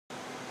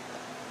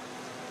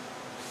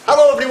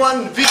Hello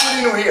everyone,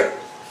 Vitorino here.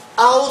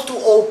 How to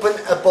open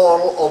a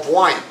bottle of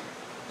wine.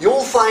 You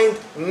will find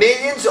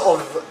millions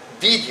of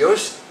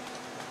videos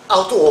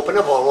how to open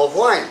a bottle of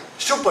wine.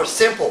 Super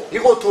simple.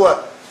 You go to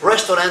a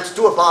restaurant,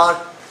 to a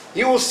bar,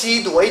 you will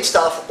see the wait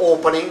staff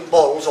opening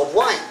bottles of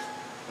wine.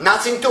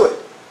 Nothing to it,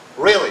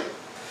 really.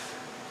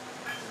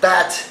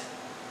 That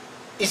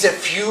is a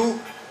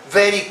few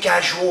very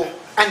casual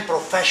and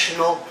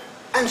professional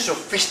and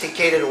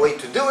sophisticated way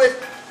to do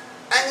it,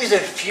 and is a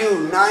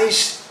few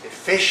nice,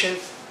 efficient,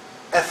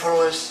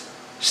 effortless,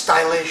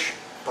 stylish,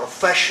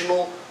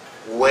 professional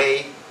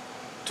way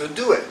to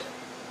do it.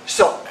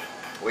 So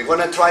we're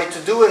going to try to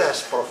do it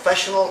as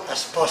professional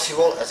as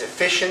possible, as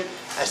efficient,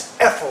 as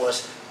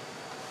effortless,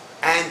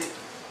 and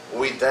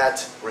with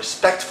that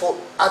respectful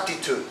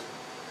attitude.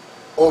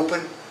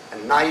 Open a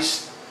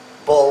nice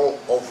bottle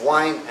of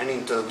wine and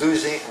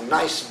introducing a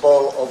nice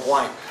bottle of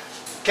wine.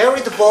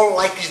 Carry the bottle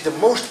like it's the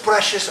most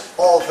precious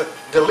of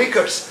the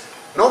liquors.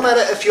 No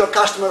matter if your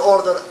customer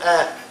order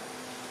a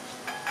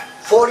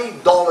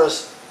 $40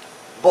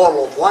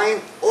 bottle of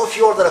wine, or if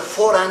you order a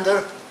 $4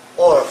 under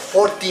or a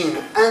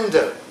 $14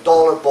 under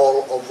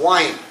bottle of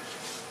wine.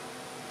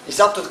 It's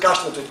up to the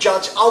customer to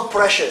judge how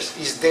precious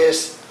is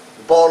this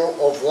bottle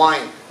of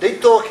wine. They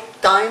took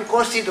time,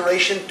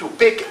 consideration to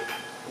pick,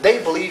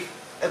 they believe,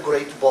 a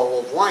great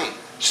bottle of wine.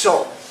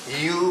 So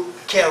you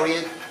carry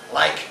it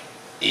like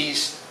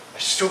it's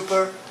a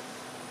super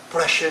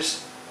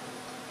precious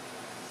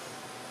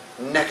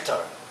nectar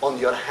on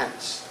your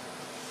hands.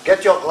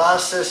 Get your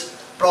glasses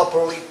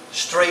properly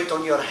straight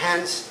on your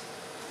hands.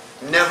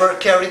 Never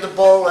carry the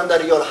bottle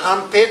under your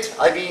armpit.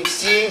 I've been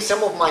seeing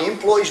some of my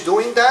employees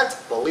doing that.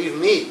 Believe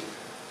me,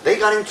 they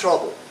got in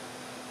trouble.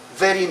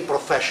 Very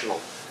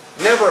unprofessional.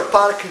 Never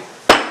park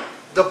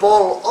the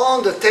bottle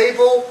on the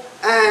table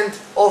and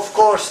of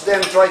course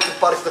then try to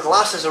park the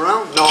glasses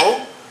around.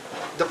 No,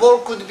 the bottle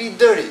could be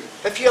dirty.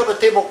 If you have a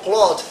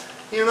tablecloth,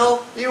 you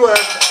know, you have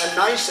a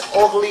nice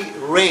ugly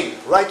ring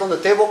right on the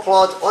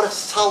tablecloth, or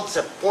it's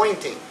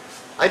disappointing.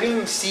 I've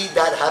even seen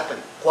that happen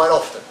quite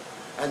often,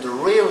 and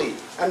really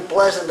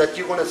unpleasant that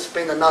you're going to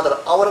spend another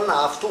hour and a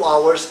half, 2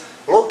 hours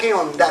looking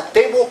on that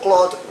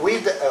tablecloth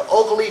with an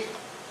ugly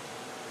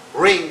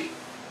ring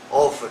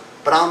of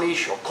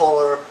brownish or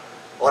color,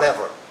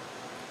 whatever.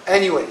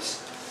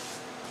 Anyways,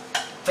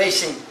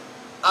 facing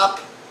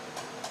up,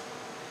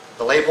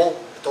 the label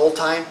at all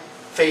time,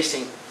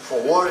 facing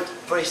forward,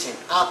 facing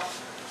up.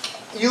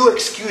 You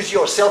excuse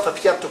yourself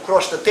if you have to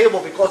cross the table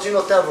because you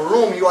don't have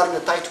room, you are in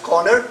a tight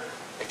corner.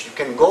 If you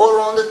can go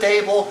around the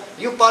table,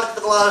 you park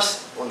the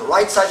glass on the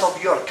right side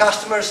of your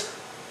customers,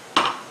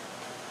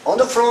 on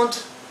the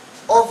front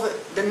of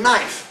the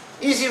knife.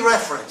 Easy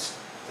reference.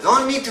 You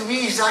don't need to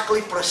be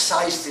exactly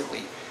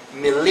precisely,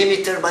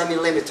 millimeter by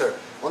millimeter.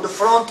 On the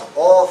front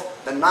of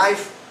the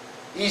knife,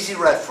 easy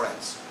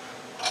reference.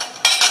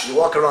 You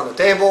walk around the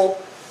table,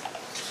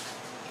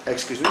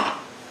 excuse me,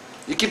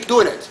 you keep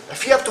doing it.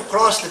 If you have to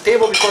cross the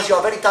table because you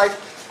are very tight,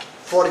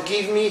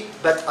 forgive me,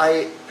 but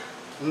I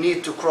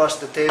need to cross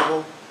the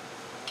table.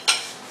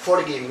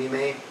 Forgive me,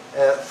 May,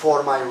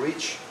 for my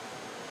reach.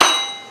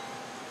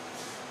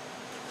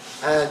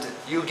 And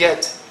you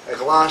get a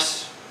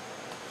glass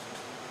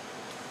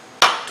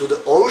to the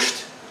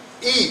host.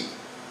 He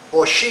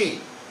or she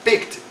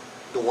picked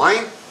the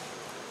wine.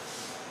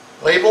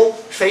 Label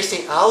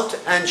facing out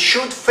and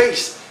should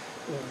face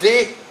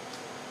the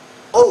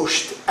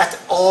host at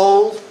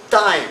all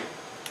time.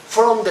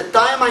 From the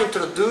time I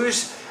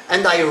introduce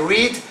and I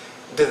read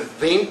the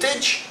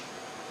vintage,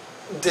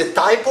 the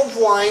type of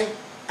wine,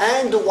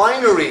 and the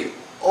winery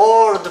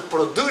or the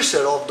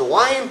producer of the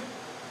wine,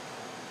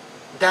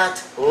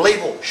 that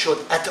label should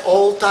at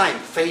all time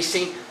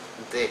facing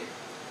the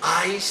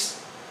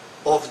eyes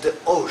of the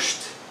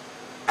host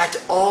at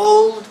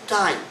all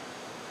time.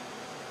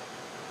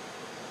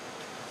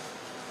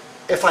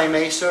 If I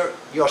may, sir,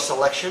 your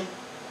selection: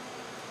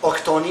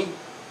 Octoni,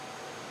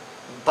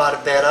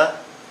 Barbera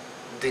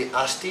de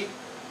Asti,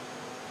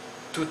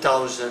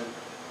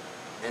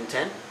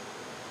 2010.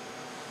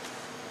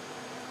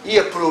 He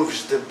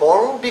approves the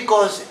bottle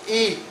because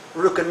he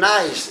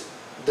recognized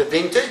the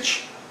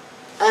vintage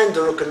and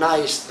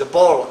recognized the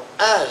bottle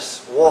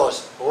as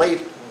was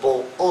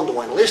labeled on the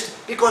wine list.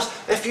 Because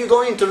if you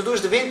don't introduce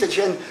the vintage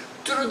and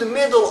through the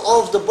middle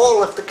of the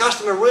bottle, if the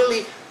customer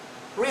really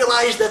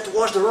realized that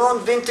was the wrong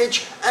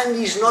vintage and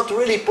is not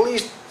really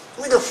pleased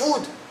with the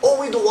food or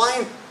with the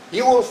wine,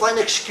 you will find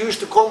an excuse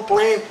to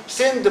complain,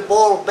 send the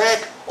bottle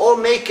back, or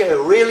make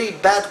a really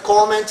bad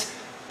comment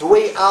the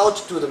way out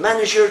to the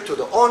manager, to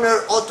the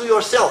owner, or to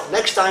yourself.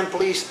 Next time,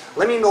 please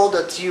let me know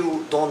that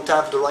you don't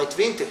have the right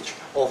vintage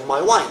of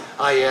my wine.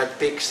 I had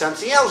picked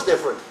something else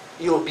different.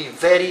 You'll be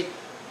very,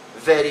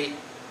 very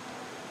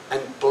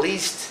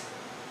unpleased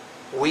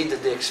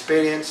with the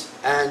experience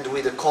and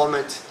with the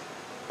comment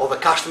of a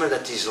customer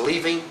that is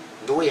leaving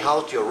the way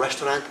out to your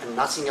restaurant and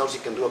nothing else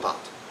you can do about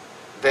it.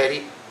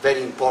 Very,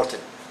 very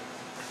important.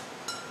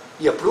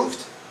 You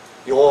approved,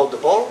 you hold the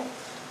bottle,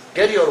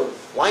 get your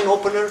wine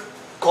opener,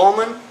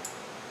 common,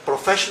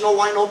 professional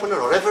wine opener,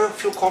 or whatever you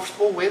feel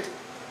comfortable with,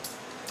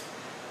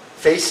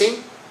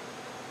 facing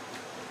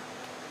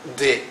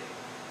the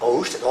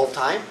host at all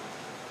time.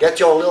 Get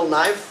your little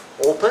knife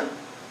open.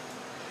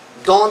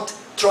 Don't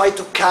try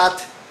to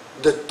cut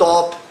the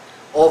top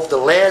of the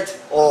lead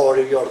or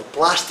your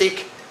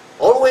plastic.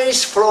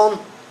 Always from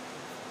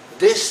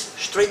this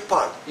straight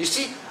part. You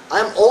see,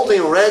 I'm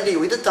holding ready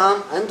with the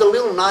thumb and the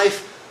little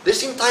knife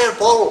this entire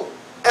bottle,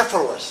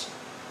 effortless.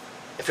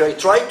 If I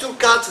try to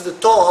cut the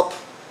top,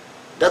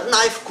 that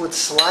knife could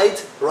slide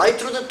right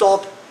through the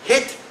top,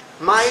 hit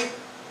my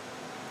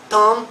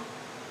thumb,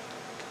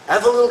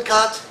 have a little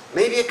cut,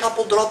 maybe a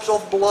couple drops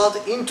of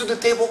blood into the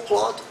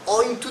tablecloth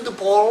or into the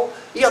bottle.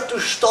 You have to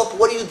stop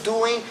what you're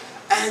doing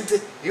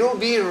and you'll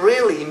be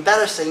really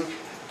embarrassing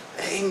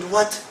in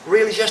what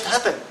really just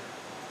happened.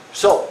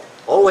 So,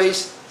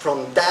 always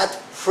from that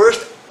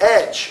first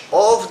edge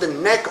of the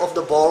neck of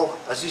the ball,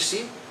 as you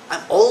see,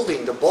 I'm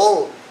holding the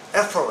ball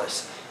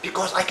effortless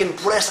because I can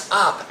press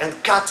up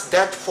and cut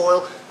that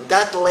foil,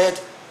 that lead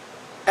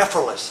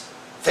effortless.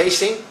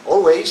 Facing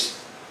always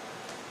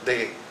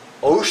the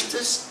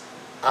hostess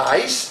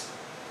eyes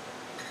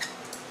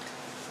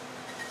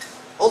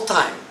all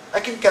time. I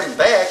can come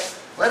back,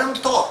 let them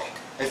talk.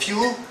 If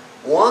you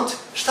want,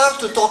 start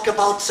to talk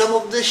about some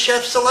of the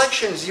chef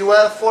selections you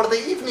have for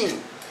the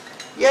evening.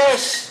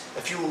 Yes,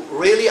 if you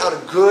really are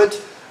good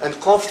and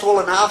comfortable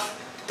enough,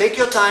 take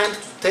your time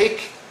to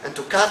take and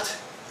to cut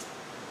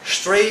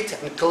straight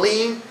and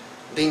clean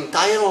the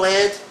entire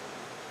lead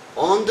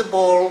on the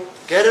bowl,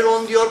 get it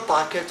on your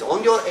pocket,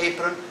 on your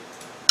apron,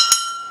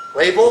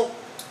 label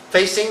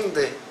facing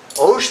the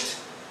host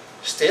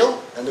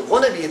still, and they're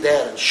going to be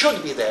there and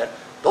should be there.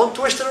 Don't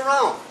twist it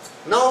around.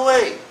 No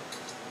way.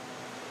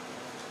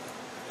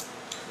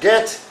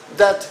 Get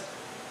that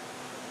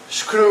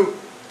screw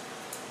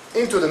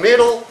into the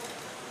middle.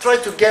 Try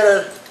to get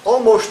it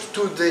almost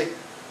to the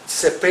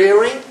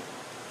separating,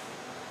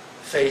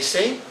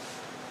 facing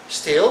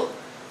still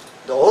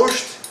the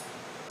host.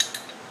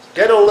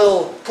 Get a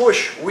little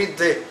push with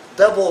the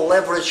double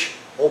leverage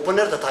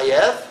opener that I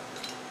have.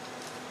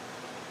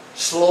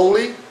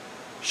 Slowly,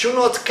 should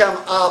not come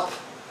up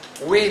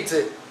with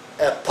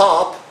a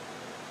pop.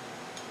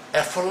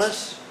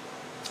 Effortless.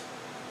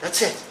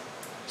 That's it.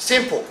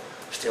 Simple.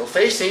 Still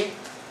facing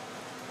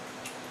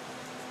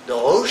the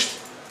host.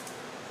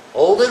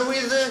 Hold it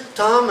with the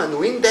thumb and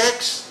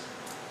index.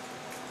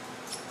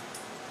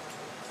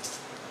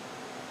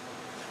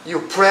 You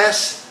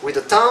press with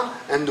the thumb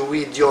and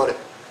with your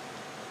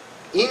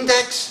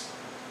index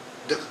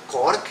the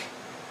cork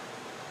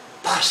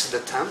past the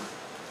thumb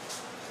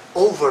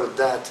over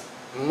that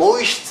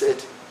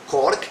moisted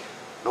cork.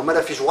 No matter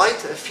if he's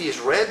white, if he's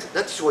red,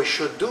 that's what he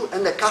should do.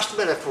 And the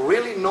customer, if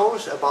really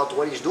knows about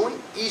what he's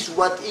doing, is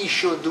what he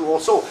should do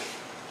also.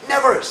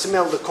 Never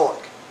smell the cork.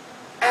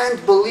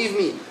 And believe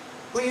me,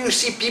 when you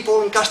see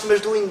people and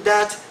customers doing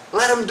that,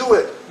 let them do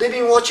it. They've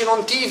been watching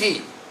on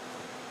TV.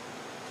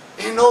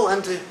 You know,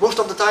 and most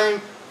of the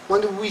time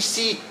when we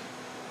see,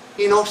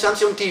 you know,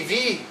 something on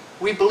TV,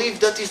 we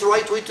believe that is the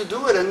right way to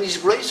do it and it's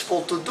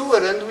graceful to do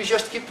it and we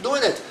just keep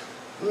doing it.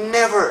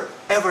 Never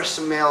ever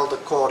smell the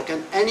cork.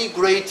 And any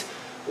great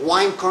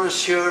wine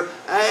connoisseur,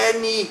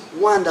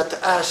 anyone that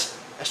has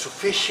a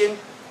sufficient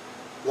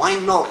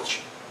wine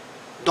knowledge,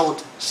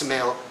 don't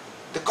smell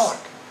the cork,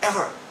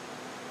 ever.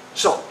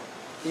 So,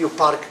 you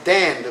park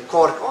then the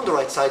cork on the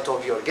right side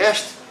of your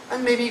guest,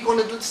 and maybe you're going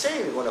to do the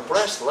same. You're going to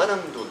press, let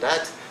them do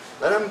that.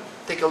 Let them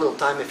take a little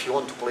time if you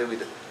want to play with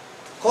the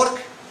cork.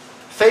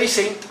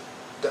 Facing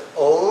the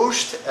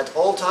host at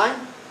all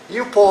time,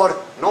 you pour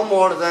no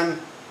more than,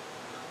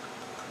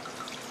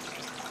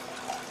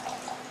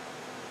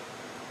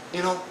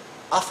 you know,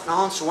 half an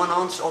ounce, 1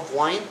 ounce of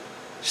wine,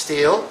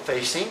 still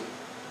facing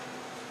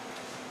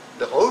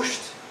the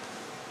host.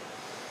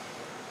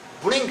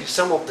 Bring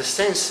some of the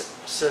senses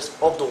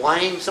of the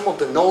wine, some of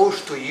the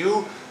nose to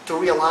you to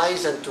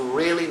realize and to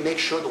really make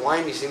sure the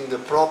wine is in the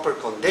proper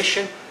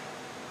condition.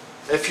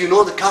 If you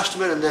know the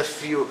customer and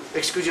if you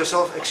excuse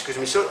yourself, excuse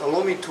me sir,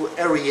 allow me to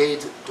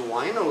aerate the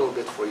wine a little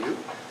bit for you.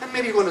 And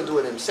maybe you're going to do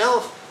it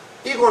himself.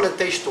 You're going to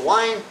taste the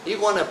wine, you're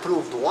going to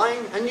approve the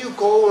wine, and you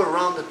go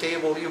around the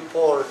table, you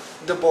pour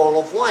the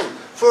bottle of wine.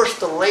 First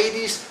the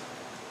ladies,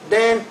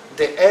 then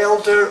the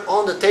elder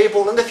on the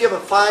table, and if you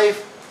have a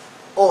 5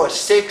 or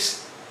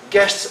 6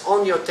 guests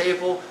on your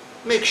table,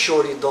 make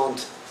sure you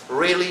don't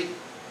really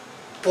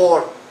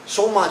pour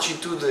so much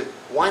into the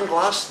wine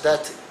glass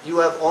that you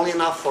have only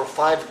enough for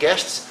 5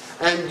 guests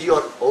and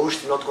your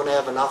host is not going to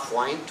have enough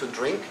wine to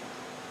drink.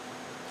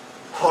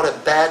 What a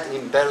bad,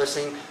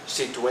 embarrassing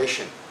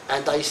situation.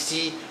 And I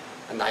see,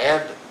 and I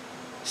am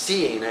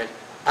seeing it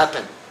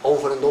happen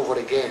over and over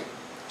again.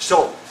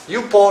 So,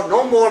 you pour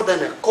no more than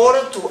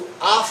 1/4 to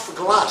half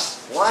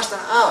glass. Less than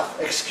half,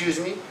 excuse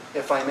me,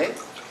 if I may.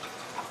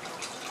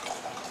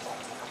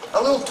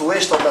 A little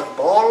twist of that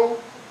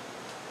bottle,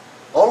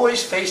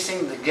 always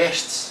facing the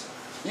guests.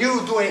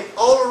 You do it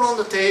all around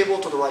the table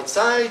to the right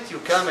side, you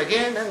come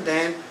again, and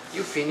then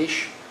you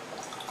finish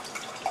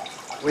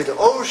with the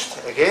host,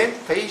 again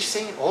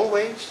facing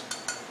always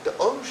the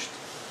host.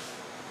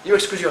 You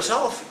excuse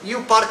yourself,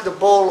 you park the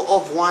bottle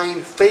of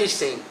wine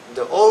facing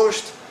the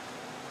host.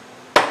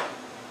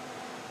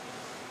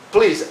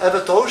 Please have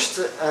a toast,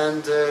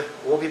 and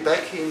we'll be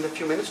back in a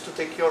few minutes to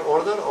take your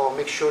order, or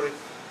make sure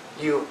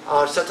you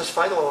are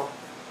satisfied, or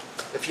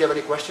if you have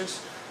any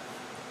questions,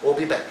 we'll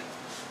be back.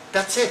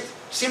 That's it.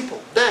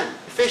 Simple, then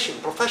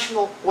efficient,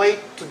 professional way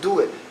to do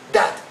it.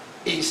 That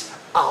is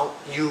how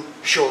you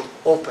should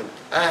open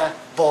a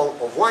bottle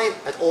of wine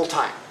at all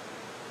time.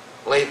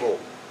 Label,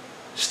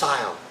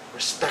 style,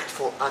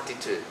 respectful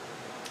attitude.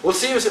 We'll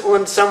see you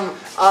in some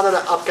other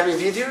upcoming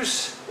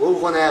videos. We're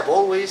going to have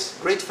always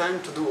great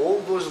fun to do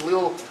all those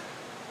little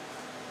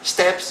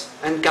steps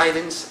and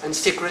guidance and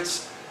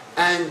secrets,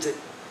 and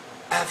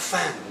have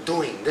fun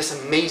doing this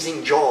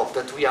amazing job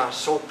that we are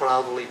so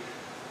proudly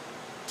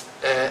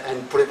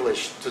and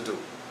privileged to do.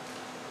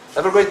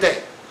 Have a great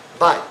day.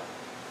 Bye.